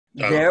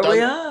Dun, There we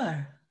dun.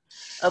 are.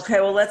 Okay,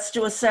 well, let's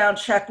do a sound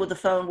check with the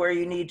phone where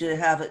you need to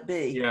have it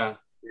be. Yeah.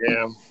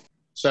 Yeah.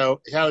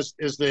 So is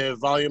the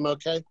volume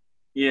okay?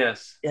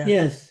 Yes. Yeah.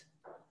 Yes.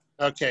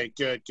 Okay,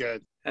 good,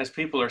 good. As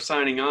people are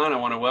signing on, I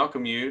want to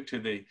welcome you to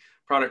the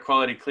Product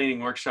Quality Cleaning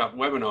Workshop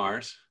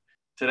webinars.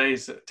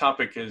 Today's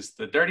topic is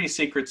the dirty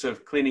secrets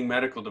of cleaning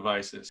medical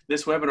devices.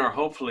 This webinar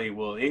hopefully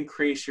will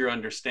increase your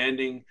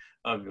understanding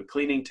of the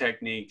cleaning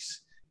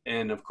techniques.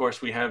 And of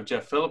course, we have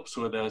Jeff Phillips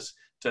with us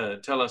to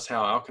tell us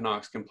how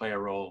Alconox can play a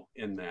role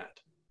in that.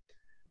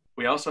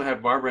 We also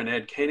have Barbara and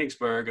Ed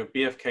Koenigsberg of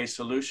BFK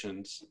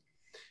Solutions.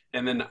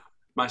 And then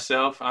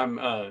myself, I'm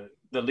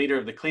the leader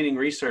of the cleaning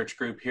research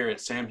group here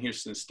at Sam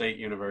Houston State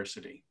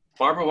University.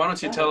 Barbara, why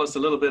don't you tell us a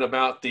little bit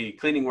about the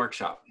cleaning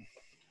workshop?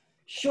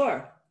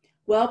 Sure.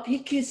 Well,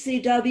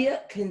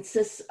 PQCW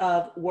consists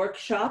of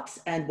workshops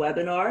and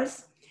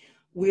webinars.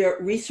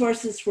 We're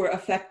resources for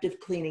effective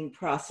cleaning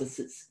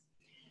processes.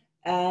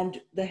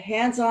 And the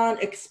hands-on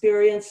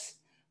experience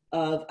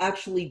of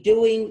actually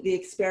doing the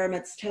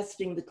experiments,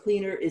 testing the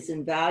cleaner is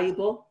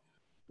invaluable.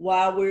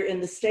 While we're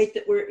in the state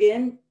that we're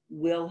in,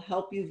 we'll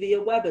help you via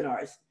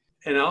webinars.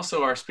 And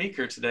also our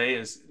speaker today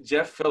is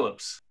Jeff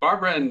Phillips.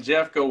 Barbara and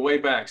Jeff go way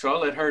back, so I'll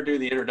let her do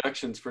the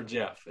introductions for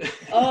Jeff.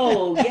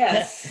 Oh,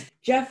 yes.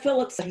 Jeff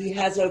Phillips, he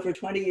has over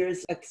 20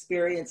 years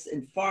experience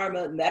in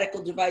pharma,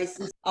 medical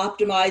devices,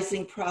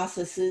 optimizing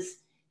processes.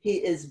 He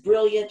is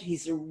brilliant.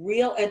 He's a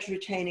real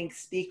entertaining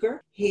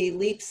speaker. He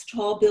leaps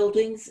tall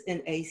buildings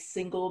in a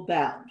single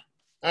bound.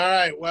 All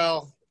right,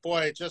 well,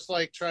 boy, just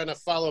like trying to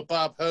follow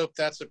Bob Hope,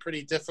 that's a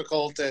pretty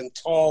difficult and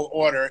tall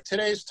order.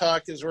 Today's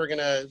talk is we're going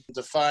to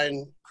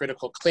define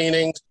critical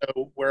cleaning.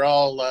 So we're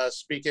all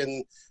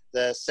speaking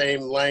the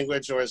same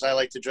language, or as I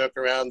like to joke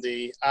around,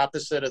 the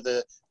opposite of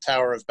the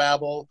Tower of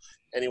Babel.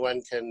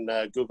 Anyone can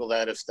Google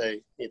that if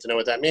they need to know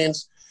what that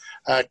means.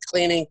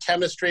 Cleaning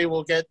chemistry,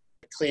 we'll get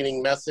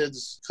cleaning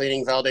methods,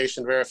 cleaning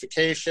validation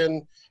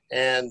verification,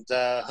 and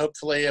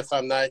hopefully if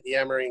I'm not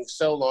yammering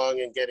so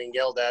long and getting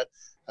yelled at,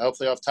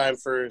 hopefully I'll have time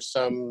for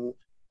some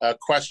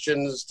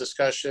questions,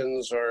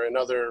 discussions, or in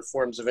other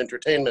forms of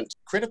entertainment.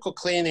 Critical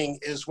cleaning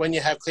is when you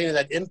have cleaning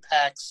that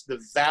impacts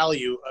the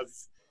value of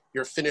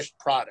your finished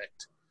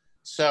product.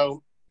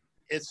 So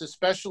it's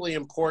especially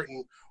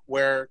important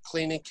where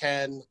cleaning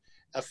can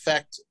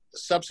affect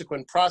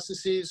subsequent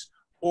processes,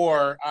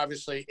 or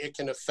obviously it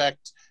can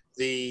affect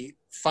the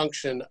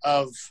function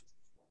of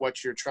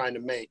what you're trying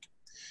to make.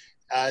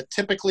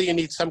 Typically, you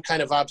need some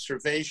kind of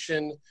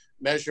observation,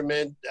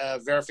 measurement,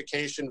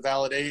 verification,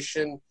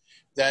 validation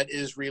that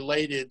is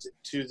related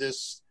to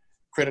this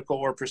critical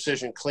or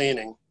precision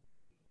cleaning.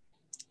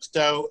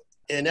 So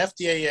in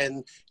FDA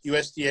and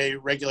USDA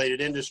regulated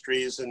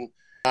industries, and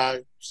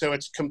so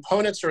it's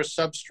components or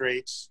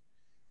substrates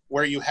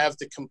where you have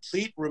the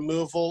complete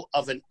removal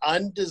of an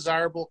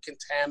undesirable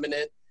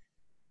contaminant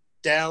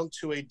down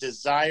to a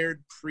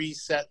desired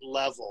preset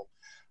level.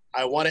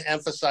 I want to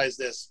emphasize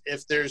this.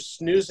 If there's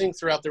snoozing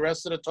throughout the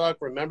rest of the talk,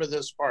 remember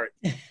this part.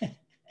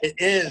 It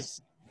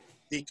is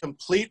the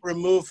complete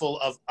removal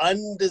of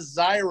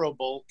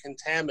undesirable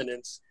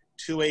contaminants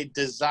to a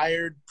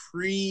desired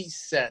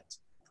preset,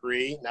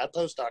 not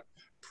post-hoc,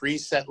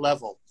 preset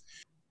level.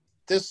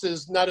 This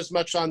is not as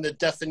much on the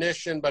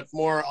definition, but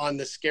more on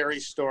the scary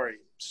story.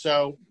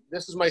 So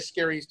this is my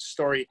scary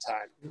story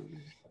time.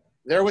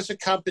 There was a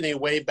company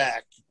way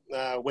back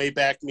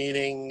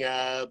meaning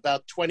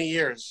about 20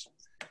 years,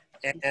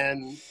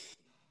 and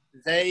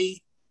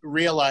they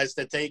realized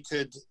that they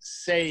could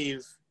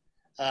save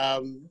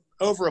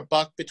over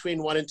 $1, between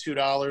 $1 and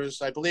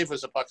 $2. I believe it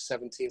was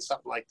 $1.17,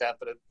 something like that.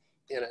 But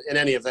in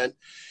any event,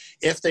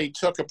 if they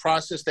took a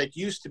process that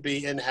used to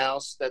be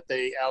in-house, that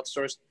they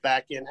outsourced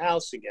back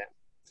in-house again.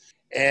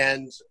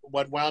 And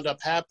what wound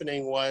up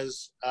happening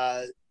was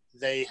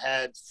they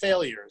had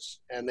failures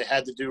and they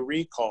had to do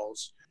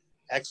recalls.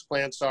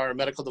 Explants are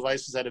medical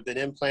devices that have been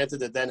implanted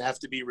that then have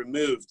to be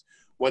removed.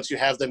 Once you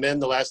have them in,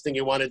 the last thing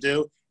you want to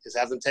do is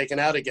have them taken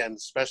out again,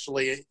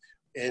 especially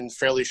in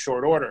fairly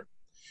short order.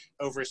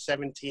 Over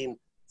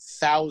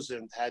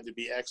 17,000 had to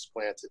be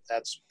explanted.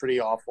 That's pretty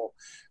awful.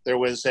 There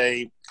was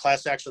a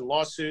class action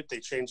lawsuit. They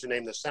changed the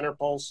name to Center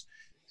Pulse,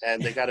 and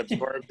they got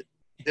absorbed.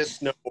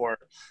 This no more.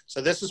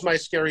 So this is my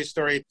scary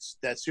story,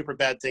 that super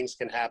bad things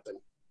can happen.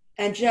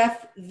 And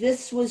Jeff,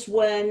 this was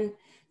when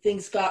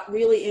things got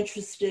really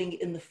interesting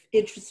in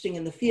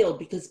the field,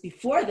 because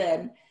before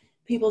then,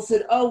 people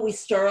said, oh, we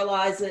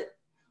sterilize it,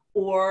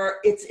 or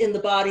it's in the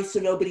body so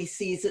nobody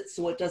sees it,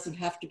 so it doesn't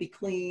have to be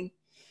clean.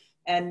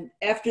 And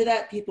after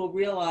that, people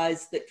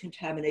realized that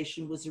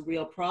contamination was a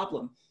real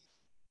problem.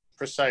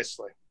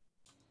 Precisely.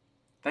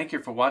 Thank you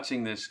for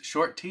watching this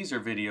short teaser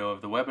video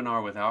of the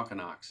webinar with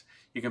Alconox.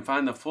 You can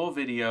find the full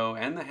video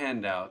and the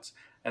handouts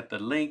at the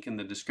link in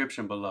the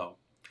description below.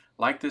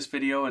 Like this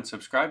video and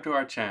subscribe to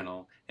our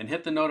channel, and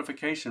hit the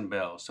notification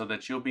bell so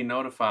that you'll be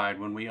notified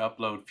when we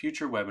upload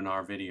future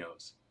webinar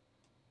videos.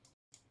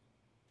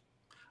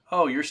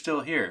 Oh, you're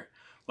still here.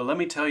 Well, let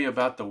me tell you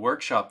about the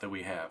workshop that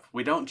we have.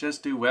 We don't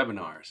just do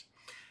webinars.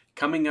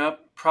 Coming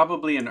up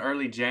probably in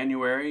early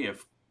January,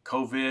 if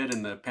COVID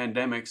and the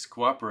pandemics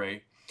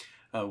cooperate,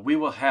 we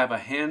will have a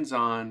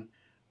hands-on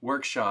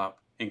workshop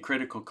in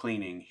critical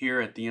cleaning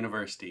here at the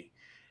university.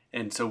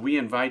 And so we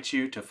invite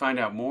you to find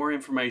out more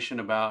information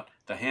about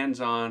the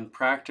hands-on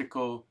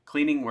practical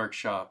cleaning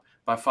workshop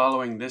by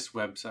following this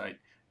website,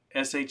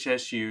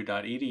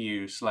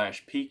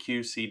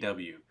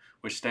 shsu.edu/PQCW,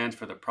 which stands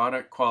for the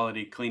Product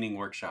Quality Cleaning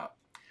Workshop.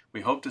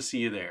 We hope to see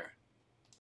you there.